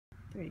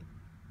Great.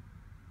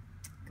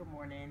 Good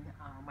morning.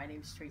 My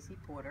name is Tracy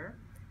Porter,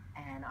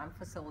 and I'm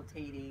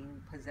facilitating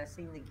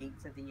Possessing the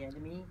Gates of the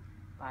Enemy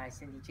by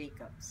Cindy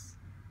Jacobs.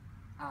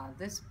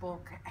 This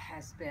book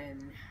has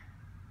been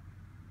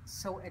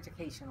so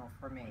educational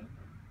for me.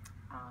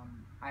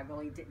 I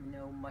really didn't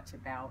know much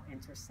about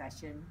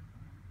intercession,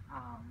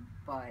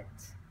 but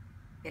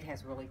it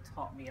has really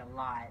taught me a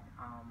lot.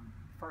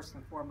 First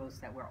and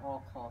foremost, that we're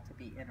all called to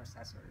be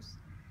intercessors.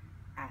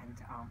 And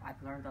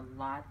I've learned a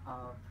lot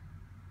of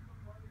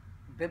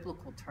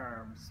biblical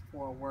terms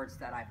for words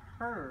that I've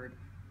heard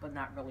but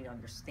not really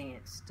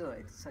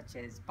understood, such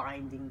as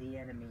binding the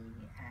enemy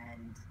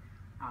and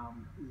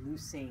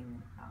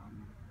loosing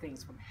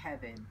things from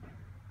heaven.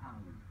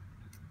 Um,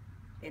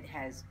 it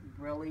has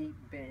really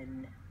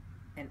been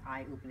an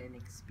eye-opening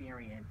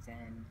experience.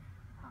 And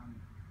um,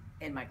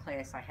 in my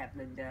class, I have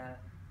Linda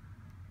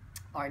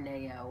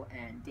Arneo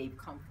and Dave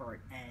Comfort,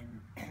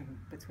 and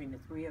between the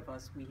three of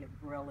us, we have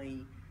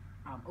really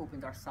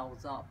opened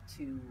ourselves up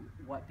to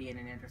what being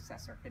an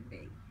intercessor can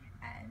be.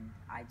 And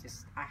I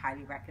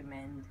highly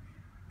recommend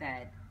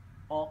that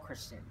all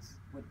Christians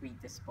would read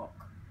this book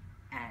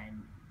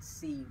and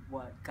see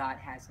what God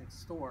has in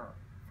store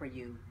for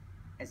you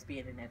as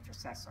being an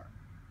intercessor.